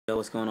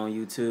What's going on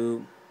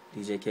YouTube?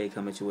 DJ K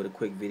coming at you with a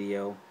quick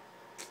video.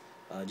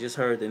 Just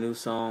heard the new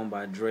song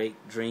by Drake,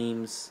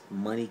 Dreams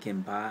Money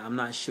Can Buy. I'm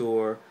not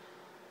sure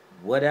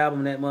what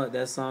album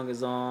that song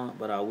is on,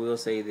 but I will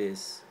say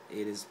this.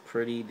 It is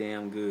pretty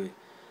damn good.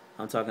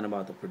 I'm talking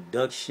about the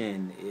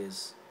production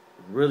is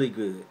really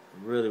good.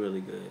 Really,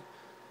 really good.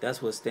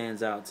 That's what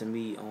stands out to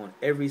me on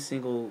every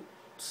single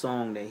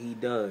song that he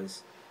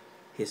does.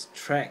 His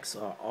tracks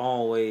are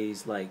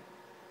always like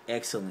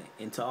excellent.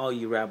 And to all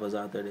you rappers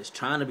out there that's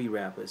trying to be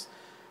rappers,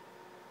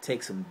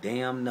 take some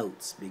damn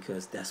notes,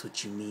 because that's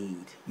what you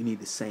need. You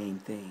need the same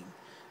thing.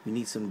 You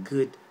need some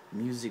good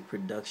music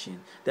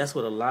production. That's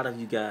what a lot of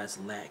you guys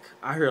lack.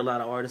 I hear a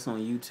lot of artists on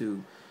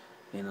YouTube,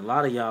 and a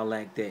lot of y'all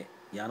lack that.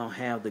 Y'all don't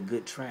have the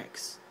good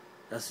tracks.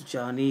 That's what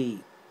y'all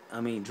need. I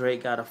mean,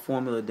 Drake got a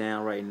formula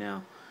down right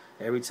now.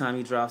 Every time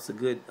he drops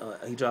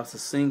he drops a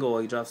single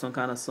or he drops some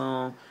kind of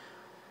song,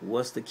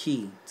 what's the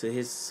key to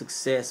his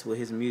success with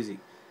his music?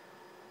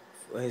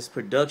 His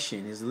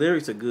production, his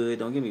lyrics are good,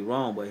 don't get me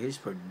wrong, but his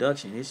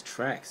production, his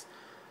tracks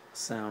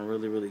sound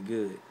really, really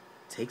good.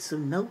 Take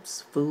some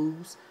notes,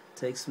 fools.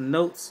 Take some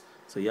notes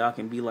so y'all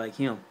can be like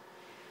him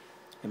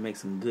and make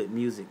some good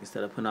music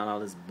instead of putting out all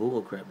this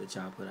bull crap that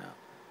y'all put out.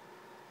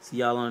 See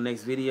y'all on the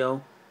next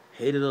video.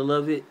 Hate it or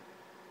love it,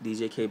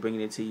 DJ K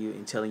bringing it to you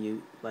and telling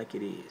you like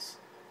it is.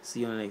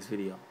 See you on the next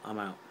video. I'm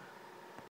out.